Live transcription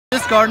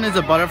garden is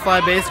a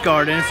butterfly-based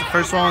garden. It's the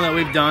first one that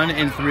we've done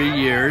in 3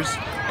 years,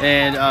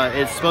 and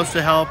it's supposed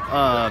to help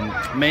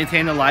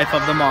maintain the life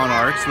of the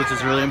monarchs, which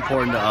is really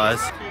important to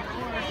us.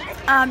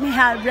 We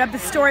read the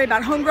story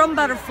about homegrown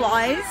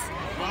butterflies,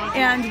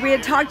 and we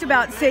had talked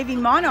about saving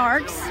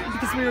monarchs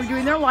because we were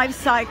doing their life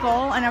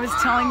cycle, and I was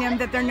telling them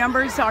that their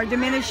numbers are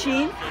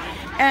diminishing,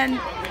 and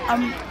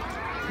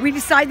we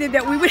decided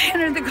that we would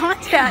enter the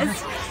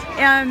contest,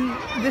 and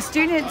the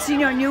students,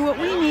 knew what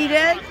we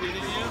needed.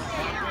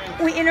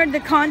 We entered the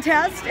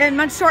contest, and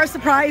much to our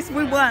surprise,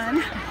 we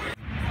won.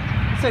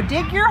 So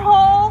dig your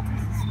hole,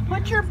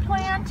 put your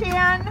plant in,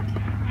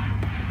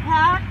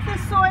 pack the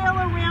soil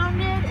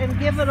around it, and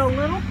give it a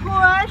little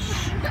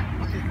push.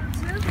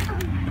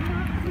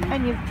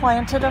 And you've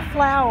planted a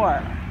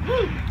flower.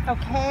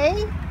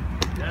 Okay?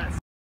 Yes.